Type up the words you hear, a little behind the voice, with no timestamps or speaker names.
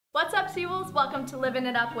What's up, Seawolves? Welcome to Living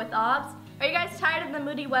It Up with Aubs. Are you guys tired of the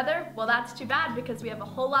moody weather? Well, that's too bad because we have a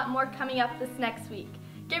whole lot more coming up this next week.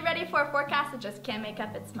 Get ready for a forecast that just can't make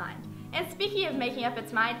up its mind. And speaking of making up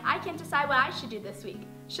its mind, I can't decide what I should do this week.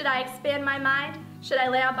 Should I expand my mind? Should I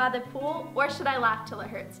lay out by the pool? Or should I laugh till it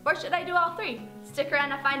hurts? Or should I do all three? Stick around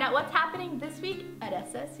to find out what's happening this week at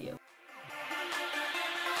SSU.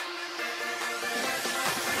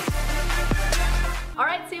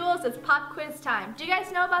 Alright, Seawolves, it's pop quiz time. Do you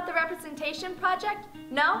guys know about the Representation Project?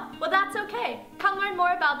 No? Well, that's okay. Come learn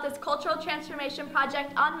more about this cultural transformation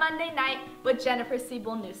project on Monday night with Jennifer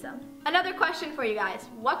Siebel-Newsome. Another question for you guys.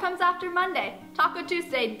 What comes after Monday? Taco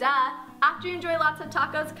Tuesday, duh. After you enjoy lots of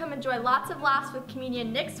tacos, come enjoy lots of laughs with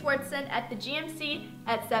comedian Nick Swartzen at the GMC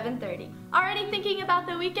at 7:30. Already thinking about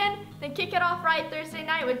the weekend? Then kick it off right Thursday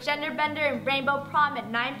night with Gender Bender and Rainbow Prom at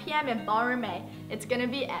 9 p.m. in Ballroom A. It's gonna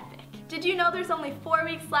be epic. Did you know there's only 4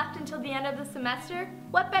 weeks left until the end of the semester?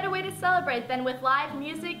 What better way to celebrate than with live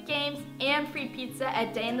music, games, and free pizza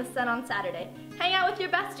at Day in the Sun on Saturday? Hang out with your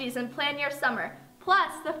besties and plan your summer.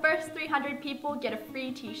 Plus, the first 300 people get a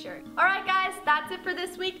free t-shirt. Alright guys, that's it for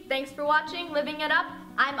this week. Thanks for watching Living It Up.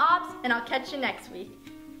 I'm Aubs, and I'll catch you next week.